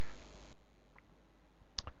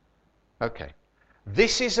Okay.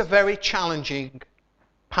 This is a very challenging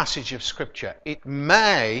passage of Scripture. It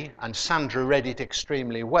may, and Sandra read it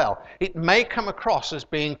extremely well, it may come across as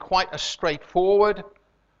being quite a straightforward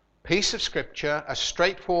piece of Scripture, a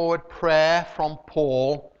straightforward prayer from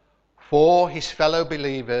Paul for his fellow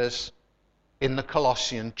believers in the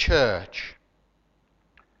Colossian church.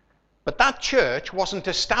 But that church wasn't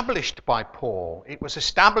established by Paul. It was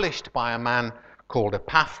established by a man called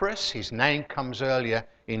Epaphras. His name comes earlier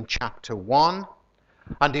in chapter 1.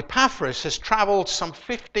 And Epaphras has travelled some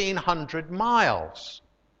 1,500 miles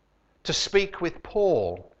to speak with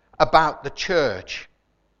Paul about the church,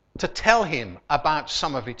 to tell him about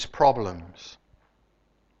some of its problems.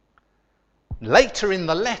 Later in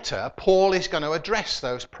the letter, Paul is going to address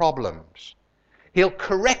those problems. He'll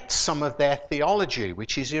correct some of their theology,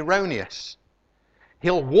 which is erroneous.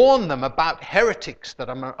 He'll warn them about heretics that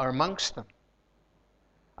are amongst them.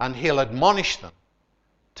 And he'll admonish them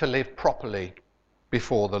to live properly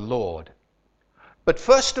before the Lord. But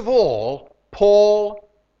first of all, Paul,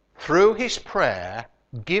 through his prayer,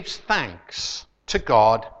 gives thanks to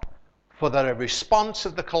God for the response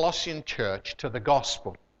of the Colossian church to the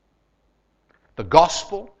gospel. The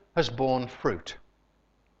gospel has borne fruit.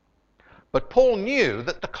 But Paul knew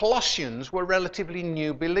that the Colossians were relatively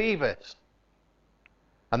new believers,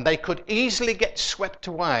 and they could easily get swept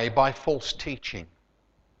away by false teaching,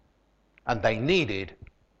 and they needed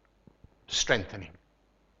strengthening.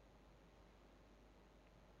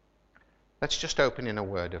 Let's just open in a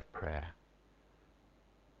word of prayer.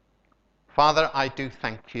 Father, I do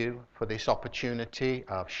thank you for this opportunity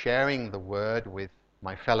of sharing the word with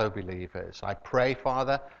my fellow believers. I pray,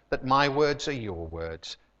 Father, that my words are your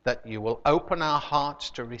words, that you will open our hearts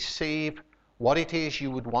to receive what it is you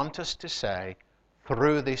would want us to say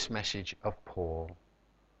through this message of Paul.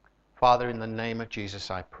 Father, in the name of Jesus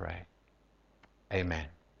I pray. Amen.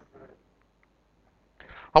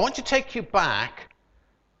 I want to take you back,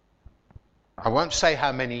 I won't say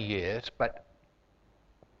how many years, but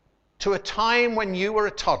to a time when you were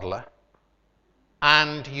a toddler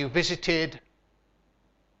and you visited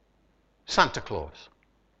Santa Claus.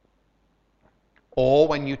 Or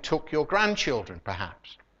when you took your grandchildren,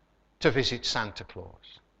 perhaps, to visit Santa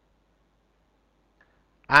Claus.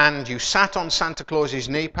 And you sat on Santa Claus's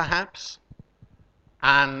knee, perhaps,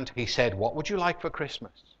 and he said, "What would you like for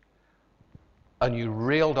Christmas?" And you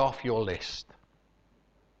reeled off your list.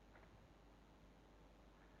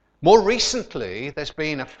 More recently, there's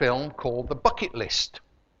been a film called The Bucket List.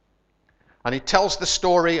 And it tells the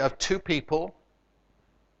story of two people,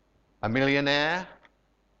 a millionaire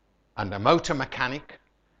and a motor mechanic,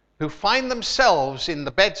 who find themselves in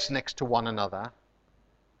the beds next to one another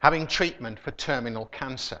having treatment for terminal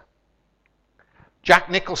cancer. Jack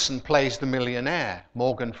Nicholson plays the millionaire.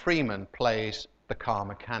 Morgan Freeman plays the car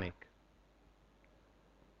mechanic.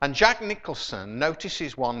 And Jack Nicholson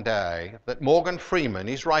notices one day that Morgan Freeman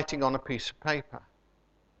is writing on a piece of paper.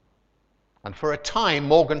 And for a time,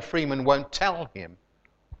 Morgan Freeman won't tell him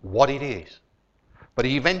what it is. But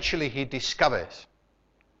eventually he discovers.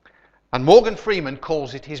 And Morgan Freeman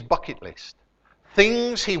calls it his bucket list.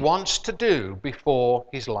 Things he wants to do before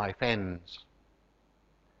his life ends.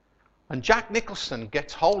 And Jack Nicholson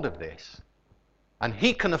gets hold of this. And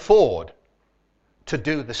he can afford to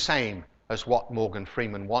do the same as what Morgan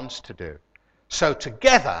Freeman wants to do. So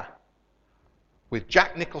together, with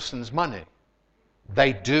Jack Nicholson's money,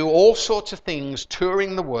 they do all sorts of things,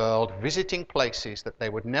 touring the world, visiting places that they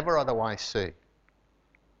would never otherwise see.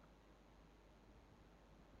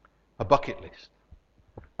 A bucket list.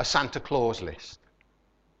 A Santa Claus list.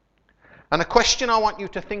 And a question I want you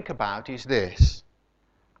to think about is this.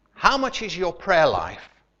 How much is your prayer life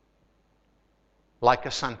like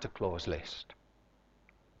a Santa Claus list?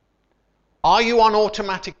 Are you on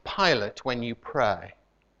automatic pilot when you pray?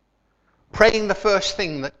 Praying the first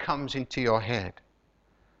thing that comes into your head.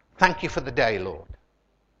 Thank you for the day, Lord.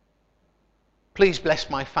 Please bless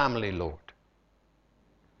my family, Lord.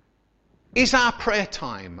 Is our prayer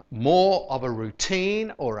time more of a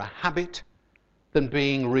routine or a habit than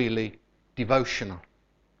being really devotional?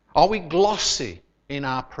 Are we glossy in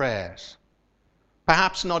our prayers?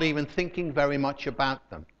 Perhaps not even thinking very much about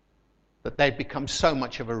them, that they've become so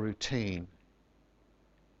much of a routine.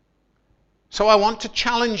 So I want to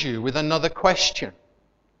challenge you with another question.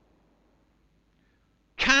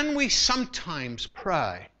 Can we sometimes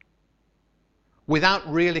pray without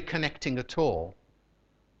really connecting at all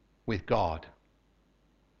with God?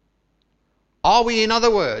 Are we, in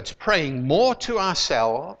other words, praying more to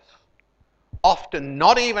ourselves, often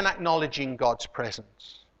not even acknowledging God's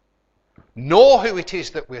presence, nor who it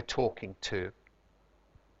is that we're talking to,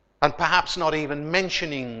 and perhaps not even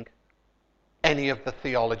mentioning any of the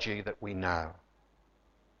theology that we know.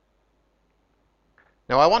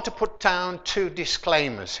 Now, I want to put down two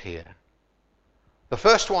disclaimers here. The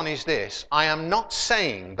first one is this: I am not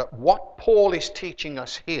saying that what Paul is teaching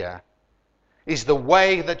us here is the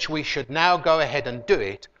way that we should now go ahead and do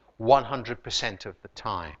it 100% of the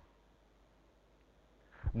time.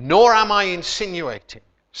 Nor am I insinuating,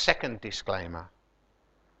 second disclaimer,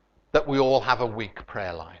 that we all have a weak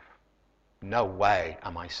prayer life. No way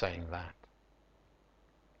am I saying that.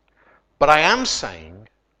 But I am saying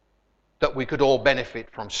that we could all benefit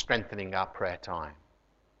from strengthening our prayer time.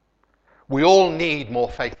 We all need more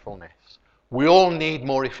faithfulness. We all need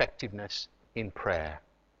more effectiveness in prayer.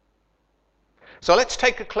 So let's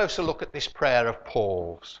take a closer look at this prayer of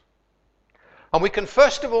Paul's. And we can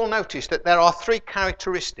first of all notice that there are three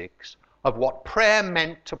characteristics of what prayer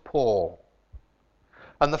meant to Paul.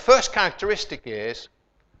 And the first characteristic is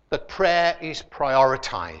that prayer is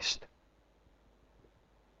prioritized.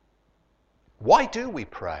 Why do we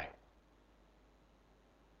pray?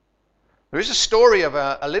 There is a story of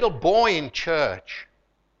a little boy in church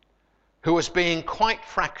who was being quite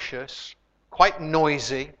fractious, quite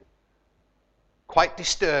noisy, quite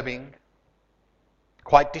disturbing,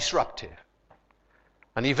 quite disruptive.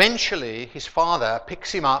 And eventually his father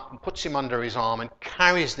picks him up and puts him under his arm and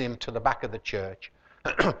carries him to the back of the church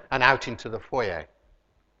and out into the foyer.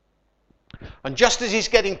 And just as he's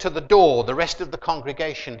getting to the door, the rest of the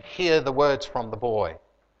congregation hear the words from the boy.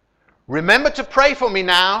 "Remember to pray for me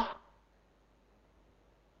now."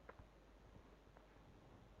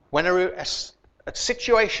 When a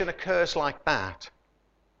situation occurs like that,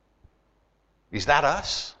 is that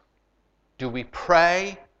us? Do we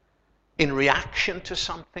pray in reaction to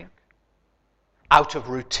something, out of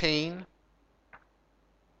routine?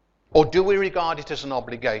 Or do we regard it as an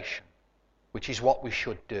obligation, which is what we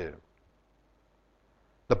should do?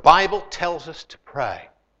 The Bible tells us to pray.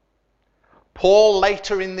 Paul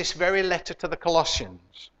later in this very letter to the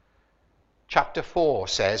Colossians, chapter 4,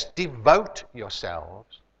 says, "Devote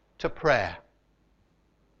yourselves to prayer."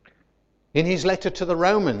 In his letter to the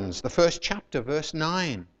Romans, the first chapter, verse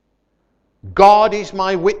 9, "God is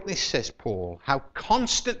my witness," says Paul, "how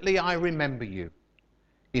constantly I remember you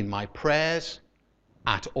in my prayers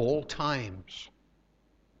at all times."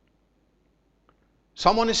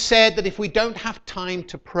 Someone has said that if we don't have time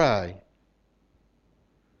to pray,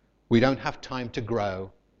 we don't have time to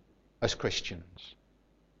grow as Christians.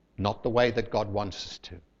 Not the way that God wants us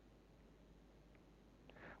to.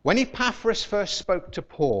 When Epaphras first spoke to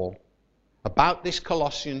Paul about this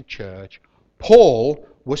Colossian church, Paul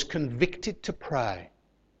was convicted to pray.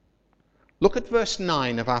 Look at verse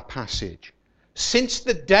 9 of our passage. "Since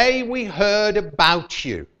the day we heard about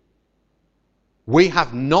you, we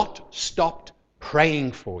have not stopped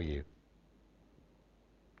praying for you."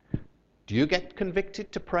 Do you get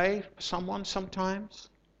convicted to pray for someone sometimes?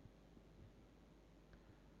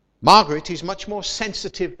 Margaret is much more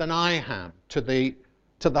sensitive than I am to the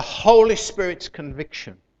Holy Spirit's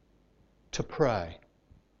conviction to pray.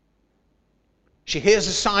 She hears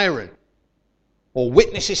a siren or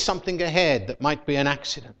witnesses something ahead that might be an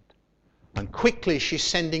accident, and quickly she's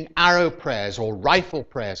sending arrow prayers, or rifle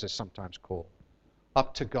prayers as sometimes called,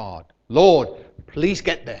 up to God. "Lord, please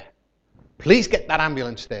get there. Please get that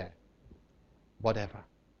ambulance there." Whatever.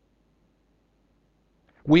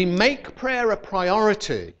 We make prayer a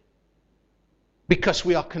priority because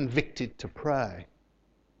we are convicted to pray.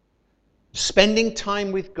 Spending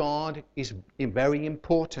time with God is very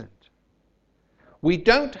important. We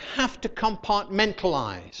don't have to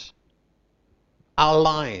compartmentalize our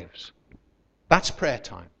lives. That's prayer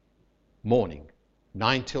time. Morning,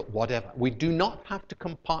 9 till whatever. We do not have to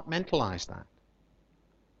compartmentalize that.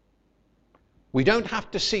 We don't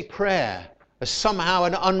have to see prayer as somehow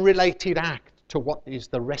an unrelated act to what is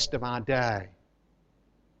the rest of our day.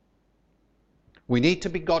 We need to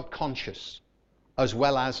be God conscious as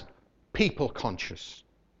well as people conscious.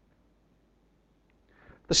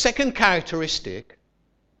 The second characteristic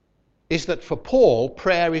is that for Paul,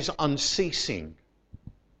 prayer is unceasing.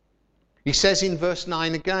 He says in verse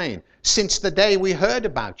 9 again, "Since the day we heard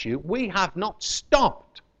about you, we have not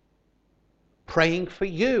stopped praying for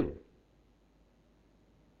you."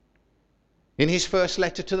 In his first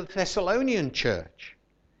letter to the Thessalonian church,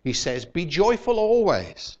 he says, "Be joyful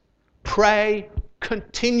always, pray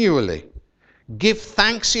continually, give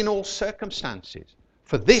thanks in all circumstances,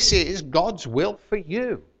 for this is God's will for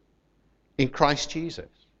you in Christ Jesus."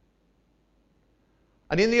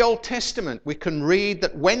 And in the Old Testament, we can read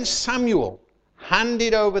that when Samuel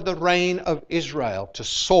handed over the reign of Israel to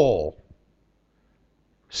Saul,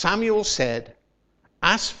 Samuel said,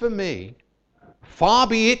 "As for me, far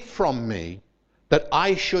be it from me that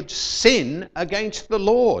I should sin against the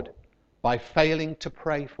Lord by failing to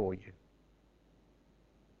pray for you.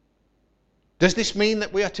 Does this mean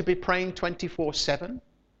that we are to be praying 24/7?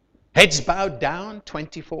 Heads bowed down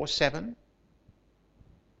 24/7?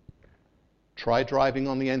 Try driving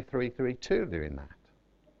on the N332 doing that.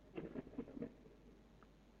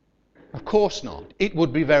 Of course not. It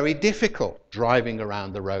would be very difficult driving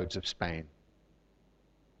around the roads of Spain.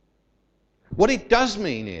 What it does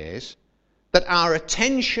mean is that our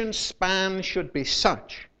attention span should be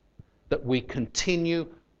such that we continue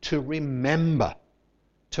to remember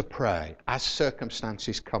to pray as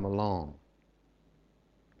circumstances come along.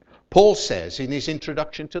 Paul says in his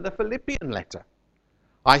introduction to the Philippian letter,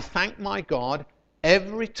 I thank my God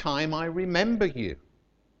every time I remember you.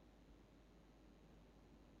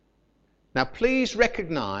 Now please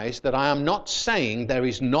recognize that I am not saying there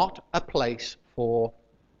is not a place for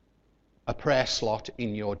a prayer slot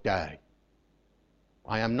in your day.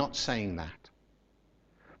 I am not saying that.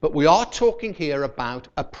 But we are talking here about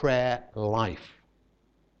a prayer life.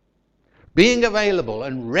 Being available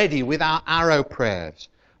and ready with our arrow prayers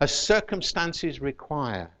as circumstances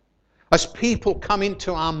require, as people come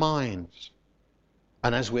into our minds,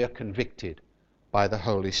 and as we are convicted by the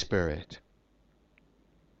Holy Spirit.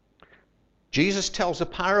 Jesus tells a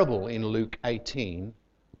parable in Luke 18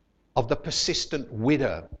 of the persistent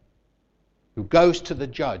widow who goes to the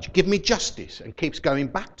judge, give me justice, and keeps going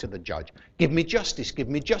back to the judge, give me justice, give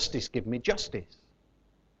me justice, give me justice.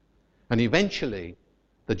 And eventually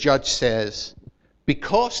the judge says,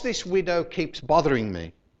 because this widow keeps bothering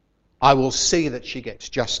me, I will see that she gets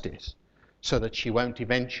justice so that she won't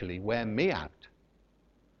eventually wear me out.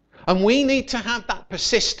 And we need to have that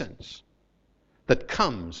persistence that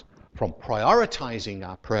comes from prioritizing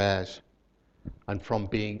our prayers and from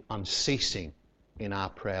being unceasing in our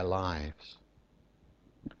prayer lives.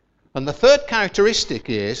 And the third characteristic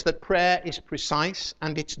is that prayer is precise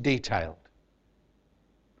and it's detailed.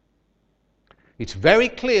 It's very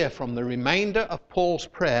clear from the remainder of Paul's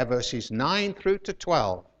prayer, verses 9 through to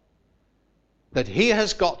 12, that he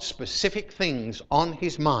has got specific things on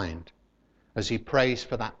his mind as he prays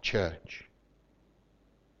for that church.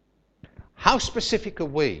 How specific are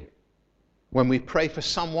we when we pray for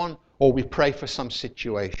someone or we pray for some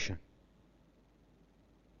situation?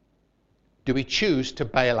 Do we choose to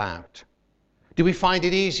bail out? Do we find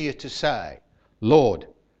it easier to say, Lord,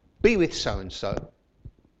 be with so-and-so,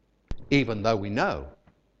 even though we know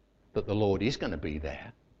that the Lord is going to be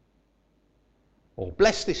there? Or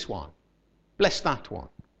bless this one, bless that one,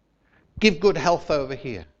 give good health over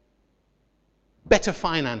here, better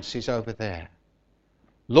finances over there.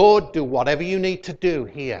 Lord, do whatever you need to do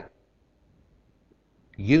here.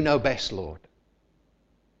 You know best, Lord.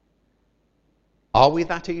 Are we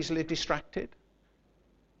that easily distracted?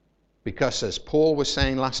 Because as Paul was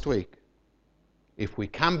saying last week, if we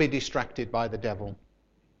can be distracted by the devil,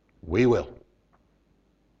 we will.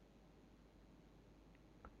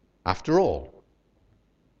 After all,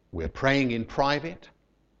 we're praying in private.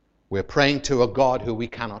 We're praying to a God who we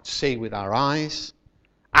cannot see with our eyes,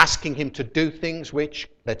 asking him to do things which,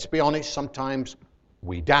 let's be honest, sometimes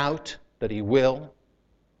we doubt that he will.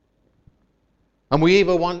 And we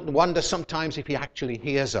even wonder sometimes if he actually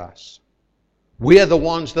hears us. We're the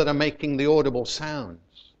ones that are making the audible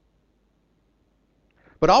sounds.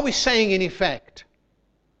 But are we saying in effect,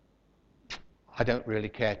 I don't really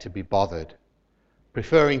care to be bothered,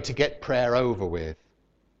 preferring to get prayer over with,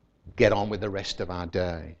 get on with the rest of our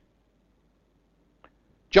day?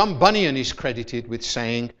 John Bunyan is credited with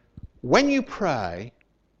saying, when you pray,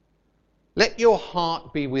 let your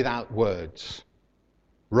heart be without words,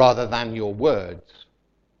 rather than your words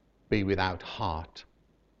be without heart.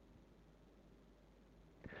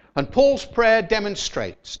 And Paul's prayer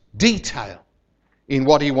demonstrates detail in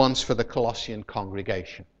what he wants for the Colossian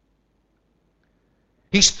congregation.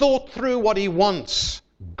 He's thought through what he wants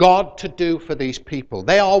God to do for these people.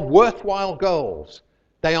 They are worthwhile goals.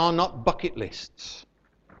 They are not bucket lists.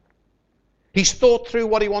 He's thought through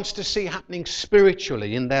what he wants to see happening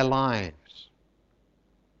spiritually in their lives.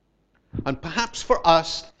 And perhaps for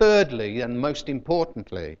us, thirdly and most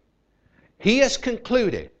importantly, he has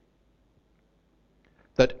concluded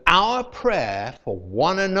that our prayer for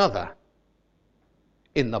one another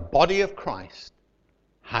in the body of Christ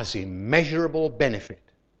has immeasurable benefit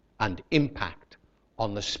and impact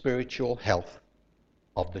on the spiritual health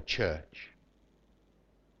of the church.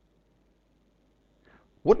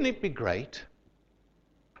 Wouldn't it be great?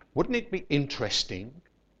 Wouldn't it be interesting?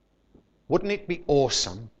 Wouldn't it be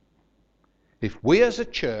awesome if we as a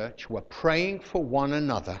church were praying for one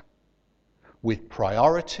another with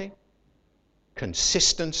priority,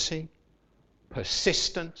 consistency,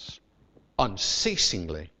 persistence,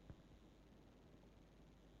 unceasingly.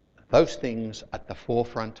 Those things at the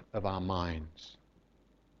forefront of our minds.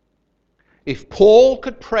 If Paul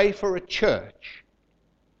could pray for a church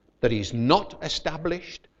that he's not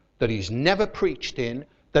established, that he's never preached in,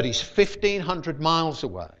 that is 1,500 miles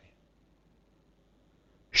away,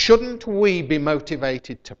 shouldn't we be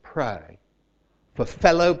motivated to pray for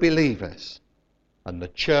fellow believers and the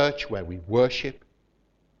church where we worship,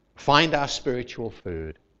 find our spiritual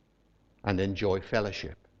food, and enjoy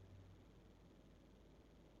fellowship?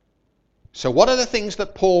 So what are the things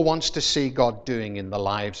that Paul wants to see God doing in the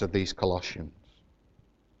lives of these Colossians?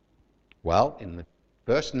 Well, in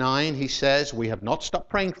verse 9 he says, we have not stopped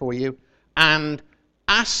praying for you and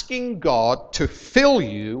asking God to fill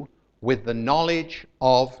you with the knowledge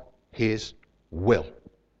of his will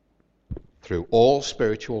through all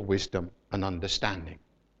spiritual wisdom and understanding.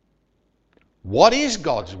 What is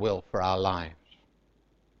God's will for our lives?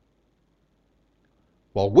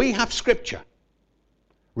 Well, we have Scripture.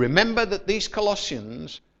 Remember that these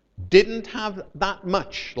Colossians didn't have that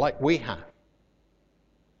much like we have.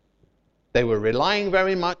 They were relying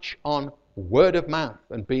very much on word of mouth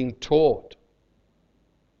and being taught.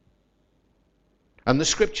 And the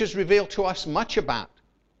Scriptures reveal to us much about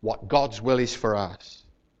what God's will is for us.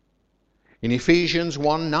 In Ephesians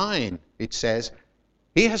 1:9 it says,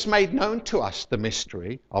 he has made known to us the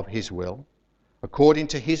mystery of his will, according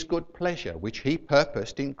to his good pleasure, which he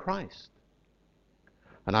purposed in Christ.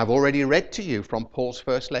 And I've already read to you from Paul's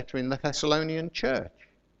first letter in the Thessalonian church.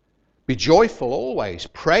 Be joyful always,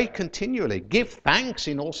 pray continually, give thanks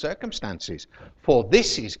in all circumstances, for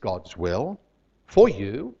this is God's will for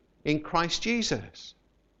you in Christ Jesus.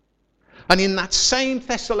 And in that same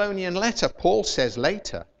Thessalonian letter, Paul says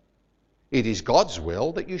later, it is God's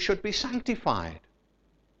will that you should be sanctified.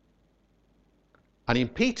 And in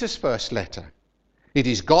Peter's first letter, it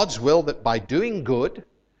is God's will that by doing good,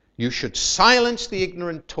 you should silence the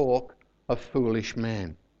ignorant talk of foolish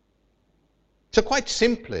men. So quite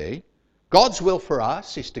simply, God's will for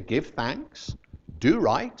us is to give thanks, do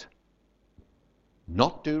right,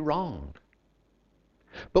 not do wrong.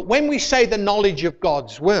 But when we say the knowledge of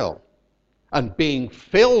God's will and being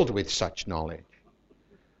filled with such knowledge,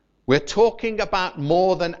 we're talking about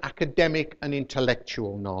more than academic and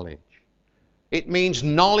intellectual knowledge. It means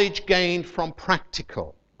knowledge gained from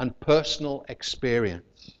practical and personal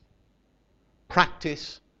experience,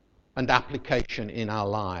 practice and application in our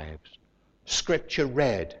lives, Scripture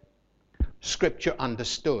read, Scripture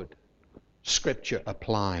understood, Scripture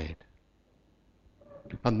applied.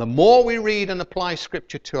 And the more we read and apply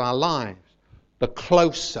Scripture to our lives, the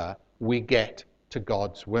closer we get to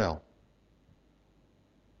God's will.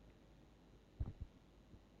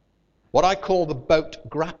 What I call the boat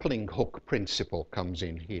grappling hook principle comes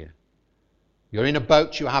in here. You're in a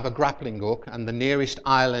boat, you have a grappling hook, and the nearest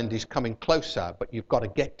island is coming closer, but you've got to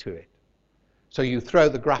get to it. So you throw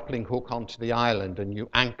the grappling hook onto the island and you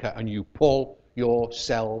anchor and you pull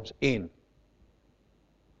yourselves in.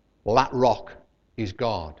 Well, that rock is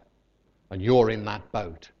God, and you're in that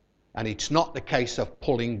boat. And it's not the case of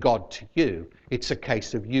pulling God to you, it's a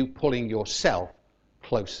case of you pulling yourself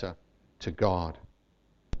closer to God.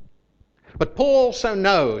 But Paul also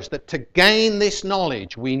knows that to gain this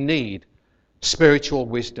knowledge we need spiritual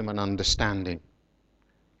wisdom and understanding.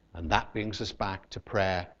 And that brings us back to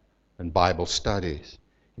prayer and Bible studies.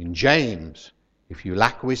 In James, if you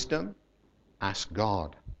lack wisdom, ask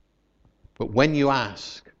God. But when you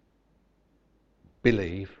ask,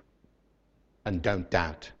 believe and don't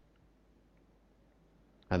doubt.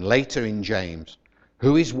 And later in James,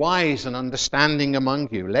 who is wise and understanding among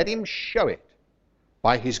you? Let him show it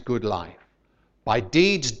by his good life, by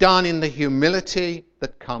deeds done in the humility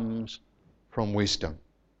that comes from wisdom.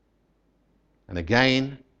 And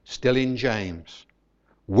again, still in James,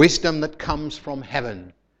 wisdom that comes from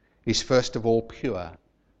heaven is first of all pure,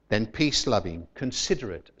 then peace-loving,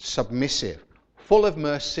 considerate, submissive, full of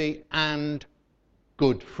mercy and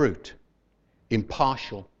good fruit,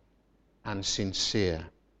 impartial and sincere.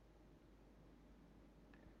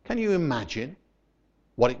 Can you imagine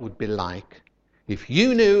what it would be like if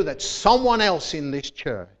you knew that someone else in this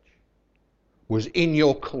church was in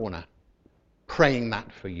your corner praying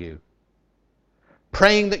that for you?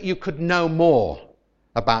 Praying that you could know more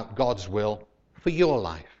about God's will for your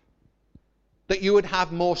life. That you would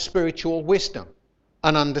have more spiritual wisdom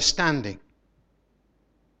and understanding.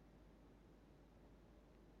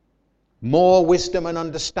 More wisdom and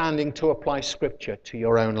understanding to apply Scripture to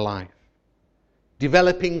your own life.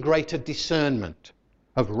 Developing greater discernment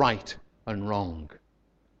of right and wrong,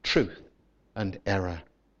 truth and error.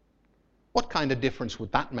 What kind of difference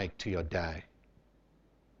would that make to your day?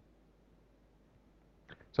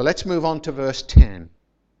 So let's move on to verse 10.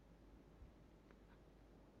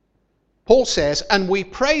 Paul says, and we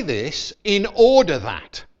pray this in order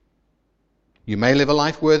that you may live a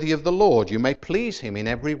life worthy of the Lord. You may please him in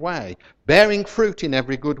every way, bearing fruit in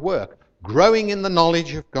every good work, growing in the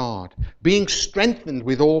knowledge of God, being strengthened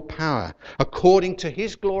with all power, according to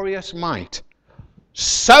his glorious might,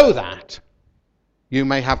 so that you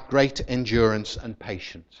may have great endurance and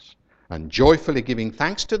patience, and joyfully giving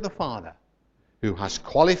thanks to the Father, who has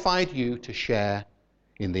qualified you to share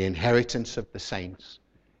in the inheritance of the saints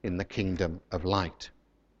in the kingdom of light.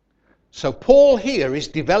 So Paul here is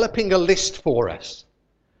developing a list for us.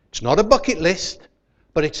 It's not a bucket list,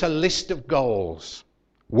 but it's a list of goals,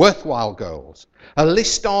 worthwhile goals. A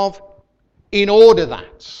list of in order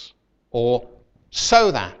that's, or so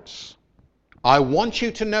that's. I want you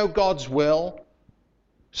to know God's will,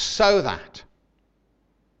 so that.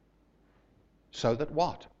 So that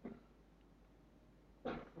what?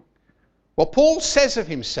 Well, Paul says of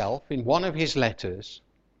himself in one of his letters,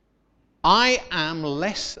 I am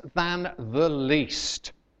less than the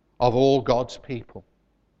least of all God's people.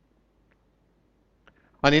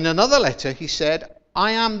 And in another letter he said,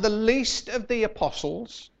 I am the least of the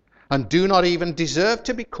apostles and do not even deserve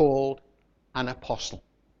to be called an apostle.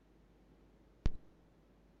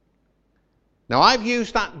 Now I've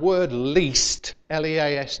used that word least,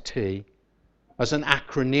 L-E-A-S-T, as an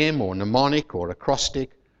acronym or mnemonic or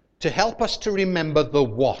acrostic to help us to remember the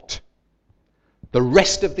what. The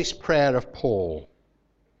rest of this prayer of Paul.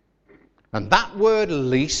 And that word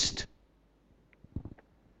least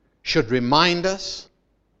should remind us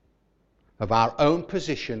of our own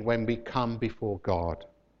position when we come before God.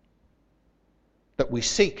 That we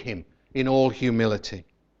seek him in all humility.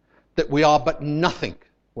 That we are but nothing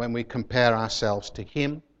when we compare ourselves to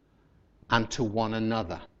him and to one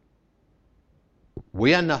another.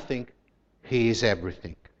 We are nothing, he is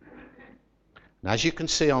everything. And as you can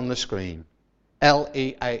see on the screen,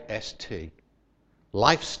 L-E-A-S-T.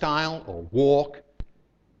 Lifestyle or walk,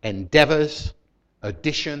 endeavours,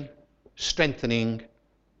 addition, strengthening,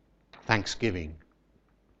 thanksgiving.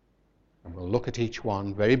 And we'll look at each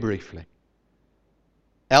one very briefly.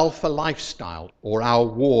 L for lifestyle or our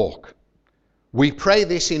walk. We pray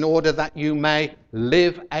this in order that you may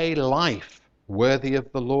live a life worthy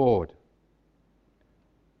of the Lord.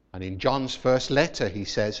 And in John's first letter he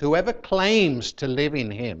says, whoever claims to live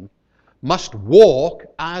in him must walk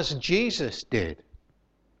as Jesus did.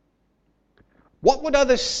 What would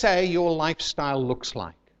others say your lifestyle looks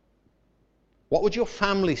like? What would your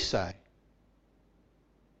family say?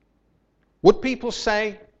 Would people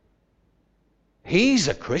say, he's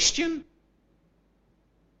a Christian?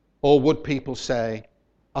 Or would people say,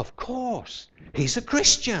 of course, he's a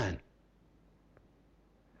Christian?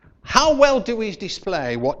 How well do we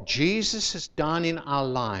display what Jesus has done in our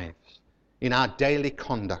lives, in our daily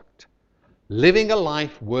conduct? Living a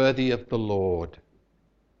life worthy of the Lord.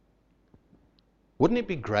 Wouldn't it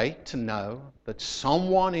be great to know that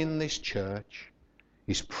someone in this church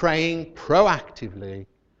is praying proactively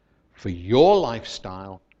for your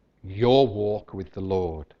lifestyle, your walk with the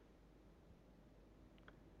Lord?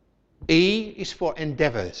 E is for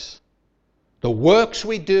endeavours. The works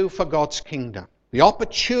we do for God's kingdom. The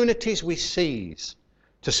opportunities we seize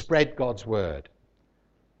to spread God's word.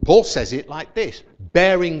 Paul says it like this,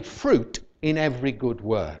 bearing fruit in every good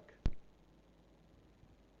work.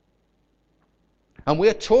 And we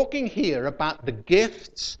are talking here about the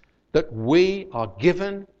gifts that we are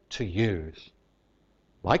given to use.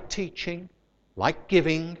 Like teaching, like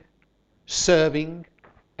giving, serving,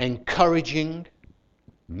 encouraging,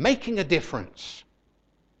 making a difference.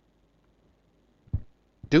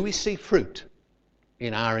 Do we see fruit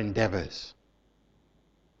in our endeavours?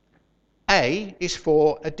 A is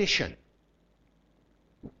for addition.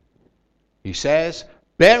 He says,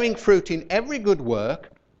 bearing fruit in every good work,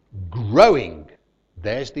 growing.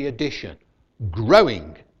 There's the addition.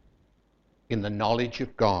 Growing in the knowledge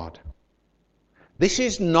of God. This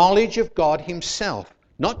is knowledge of God himself,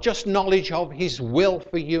 not just knowledge of his will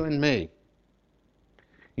for you and me.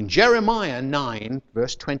 In Jeremiah 9,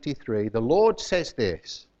 verse 23, the Lord says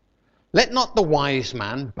this, let not the wise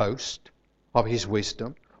man boast of his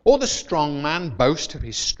wisdom, or the strong man boast of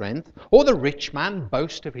his strength, or the rich man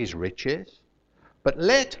boast of his riches. But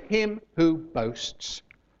let him who boasts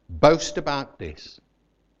boast about this,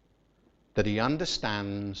 that he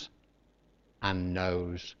understands and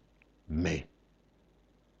knows me.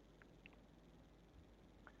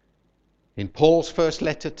 In Paul's first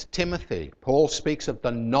letter to Timothy, Paul speaks of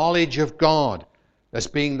the knowledge of God as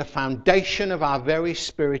being the foundation of our very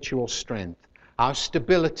spiritual strength, our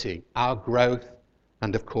stability, our growth,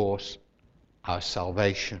 and of course, our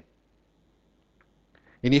salvation.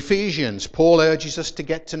 In Ephesians, Paul urges us to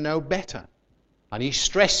get to know better, and he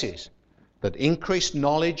stresses that increased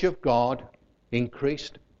knowledge of God,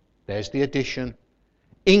 there's the addition,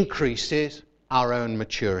 increases our own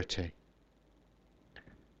maturity.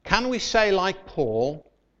 Can we say, like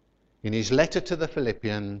Paul in his letter to the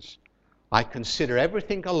Philippians, I consider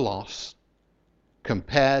everything a loss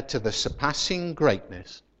compared to the surpassing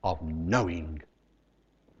greatness of knowing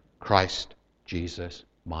Christ Jesus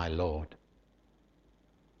my Lord?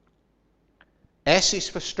 S is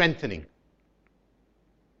for strengthening.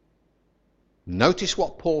 Notice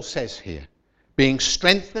what Paul says here. Being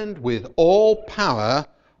strengthened with all power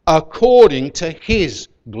according to his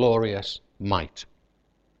glorious might.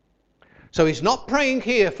 So he's not praying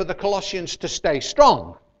here for the Colossians to stay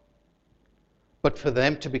strong, but for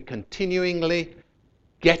them to be continually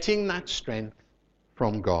getting that strength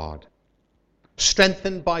from God.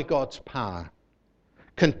 Strengthened by God's power.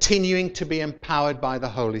 Continuing to be empowered by the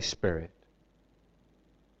Holy Spirit.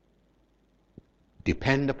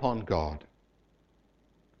 Depend upon God.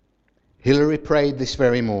 Hilary prayed this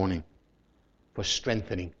very morning for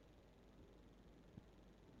strengthening.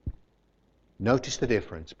 Notice the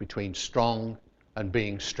difference between strong and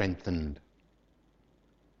being strengthened.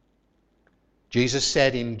 Jesus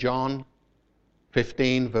said in John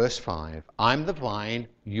 15 verse 5, I'm the vine,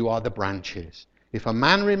 you are the branches. If a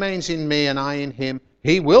man remains in me and I in him,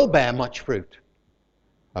 he will bear much fruit.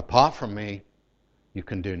 Apart from me, you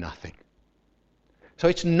can do nothing. So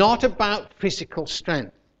it's not about physical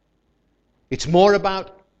strength. It's more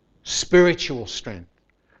about spiritual strength.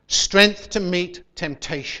 Strength to meet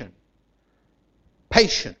temptation.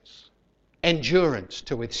 Patience. Endurance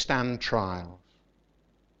to withstand trials.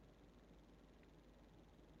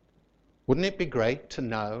 Wouldn't it be great to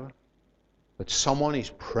know that someone is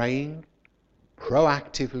praying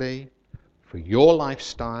proactively for your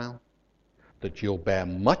lifestyle, that you'll bear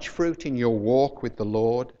much fruit in your walk with the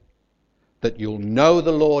Lord, that you'll know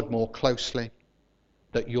the Lord more closely,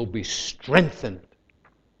 that you'll be strengthened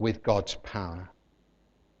with God's power.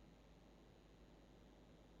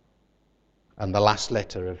 And the last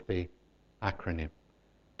letter of the acronym.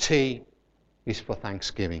 T is for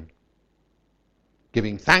thanksgiving.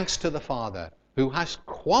 Giving thanks to the Father who has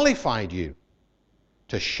qualified you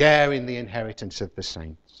to share in the inheritance of the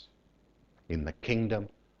saints in the kingdom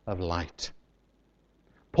of light.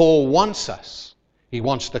 Paul wants us, he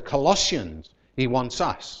wants the Colossians, he wants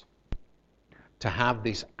us to have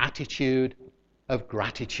this attitude of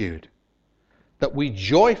gratitude, that we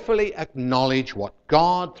joyfully acknowledge what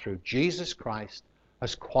God, through Jesus Christ,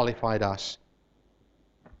 has qualified us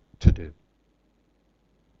to do.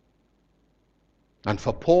 And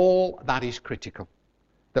for Paul, that is critical,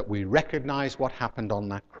 that we recognize what happened on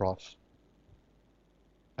that cross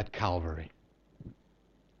at Calvary.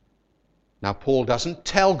 Now, Paul doesn't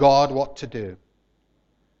tell God what to do.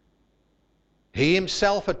 He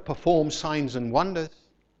himself had performed signs and wonders,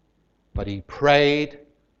 but he prayed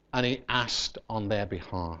and he asked on their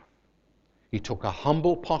behalf. He took a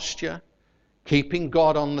humble posture, keeping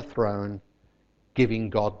God on the throne, giving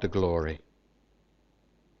God the glory.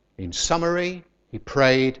 In summary, he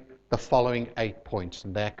prayed the following 8 points,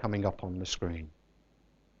 and they're coming up on the screen.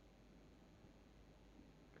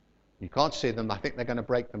 You can't see them. I think they're going to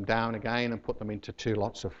break them down again and put them into 2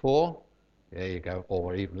 lots of 4. There you go,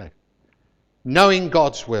 or even less. Knowing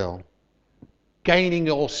God's will, gaining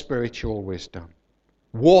all spiritual wisdom,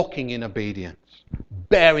 walking in obedience,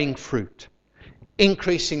 bearing fruit,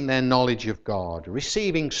 increasing their knowledge of God,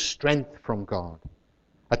 receiving strength from God,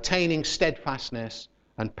 attaining steadfastness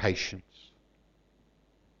and patience,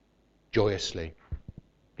 joyously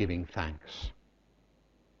giving thanks.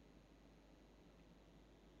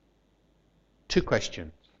 2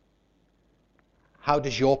 questions. How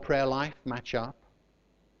does your prayer life match up?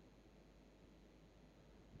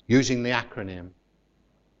 Using the acronym,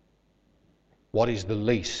 what is the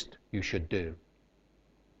least you should do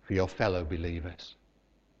for your fellow believers?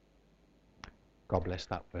 God bless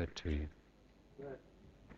that word to you.